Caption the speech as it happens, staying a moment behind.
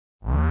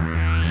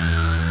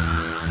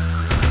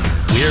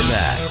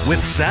back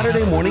with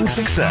Saturday Morning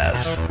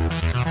Success.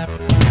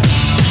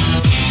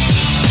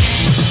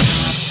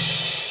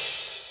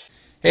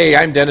 Hey,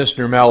 I'm Dennis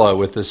Nurmela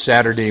with the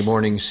Saturday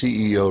Morning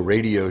CEO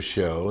radio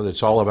show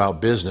that's all about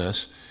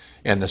business,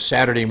 and the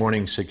Saturday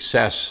Morning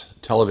Success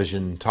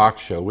television talk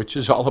show, which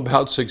is all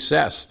about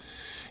success.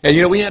 And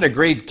you know, we had a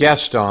great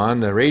guest on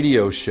the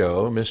radio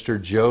show,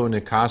 Mr. Joe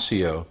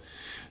Nicassio.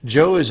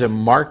 Joe is a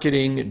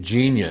marketing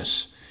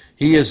genius.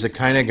 He is the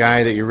kind of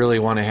guy that you really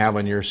want to have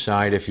on your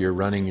side if you're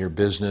running your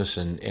business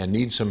and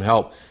need some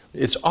help.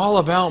 It's all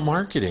about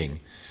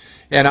marketing.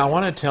 And I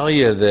want to tell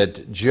you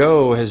that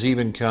Joe has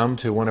even come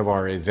to one of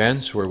our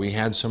events where we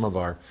had some of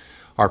our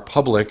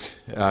public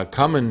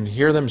come and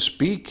hear them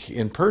speak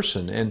in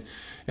person.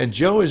 And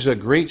Joe is a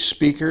great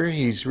speaker.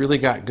 He's really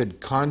got good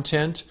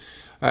content.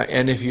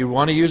 And if you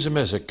want to use him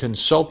as a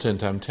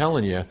consultant, I'm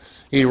telling you,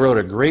 he wrote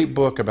a great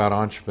book about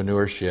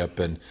entrepreneurship.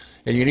 And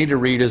you need to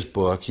read his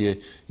book. You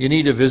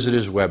need to visit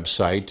his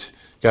website.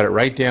 Got it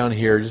right down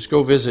here. Just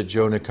go visit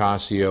Joe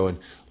Nicassio and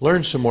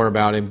learn some more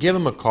about him. Give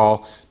him a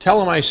call.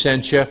 Tell him I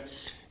sent you.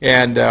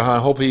 And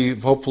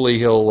hopefully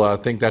he'll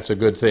think that's a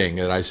good thing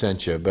that I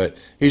sent you. But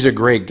he's a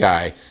great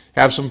guy.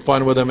 Have some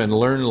fun with him and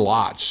learn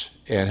lots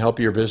and help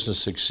your business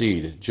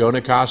succeed. Joe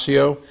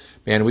Nicassio,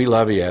 man, we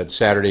love you at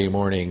Saturday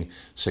Morning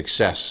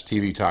Success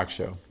TV Talk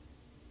Show.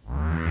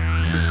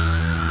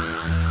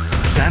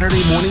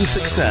 Saturday Morning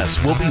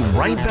Success will be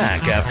right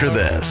back after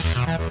this.